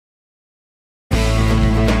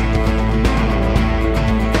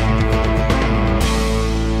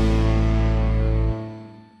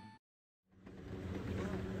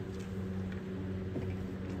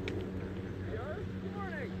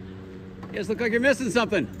guys look like you're missing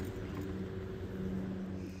something.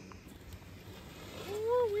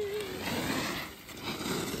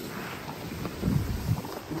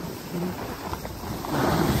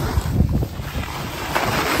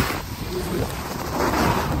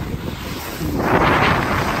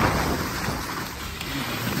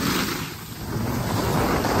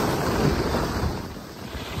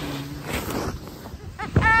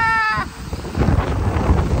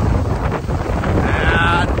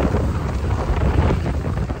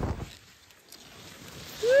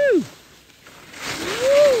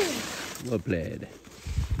 Well played.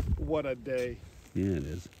 What a day. Yeah, it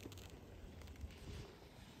is.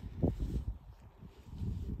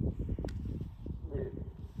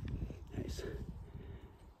 Nice.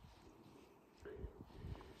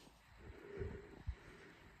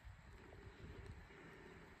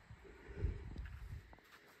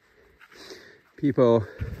 People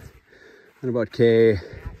on about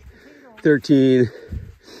K13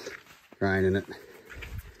 grinding it.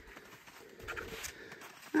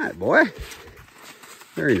 All right, boy.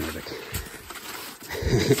 Very Nordic.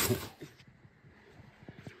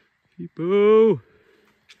 People.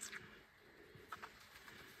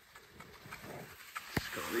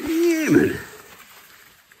 Screaming.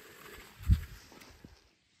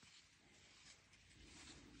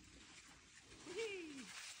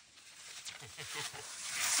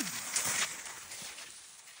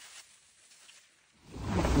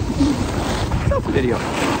 Selfie video.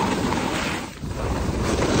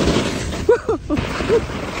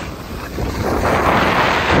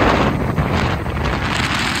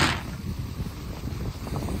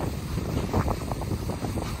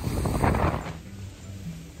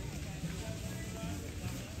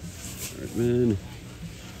 Man.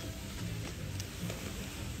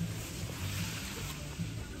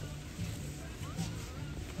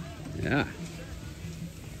 Yeah.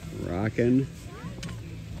 Rockin'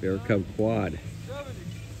 Bear Cub Quad.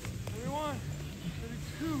 70,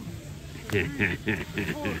 71, 72,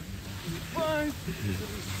 74, 75,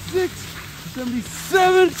 76,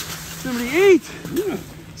 77, 78. Yeah.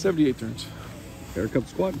 78 turns. Bear Cub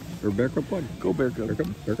Squad. Or Bear Cub Quad. Go Bear Cub. Bear Cub.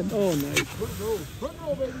 Bear Cub. Oh, nice. Front row. Front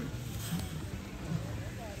row, baby.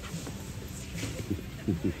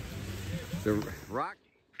 The rock.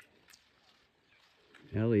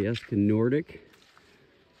 Alyeska Nordic.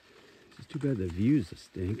 It's too bad the views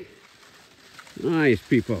stink. Nice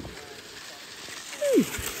people.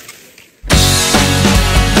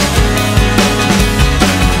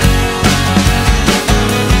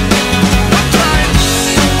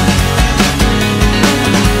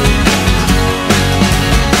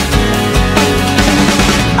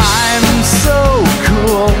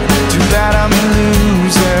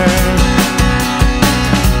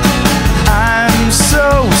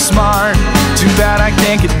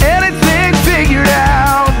 Can't get anything figured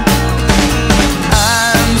out.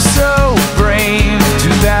 I'm so brave, too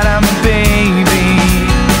bad I'm a baby.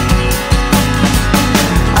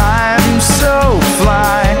 I'm so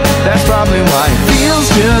fly, that's probably why it feels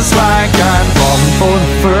just like I'm falling for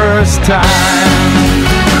the first time.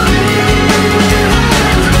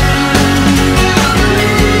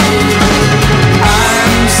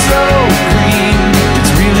 I'm so green,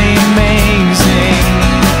 it's really amazing.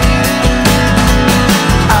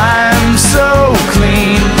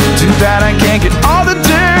 That I can't get all the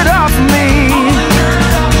dirt off of me.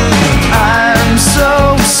 I'm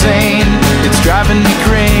so sane, it's driving me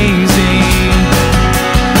crazy.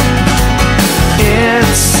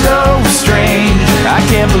 It's so strange, I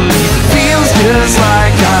can't believe it feels just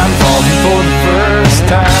like I'm falling for the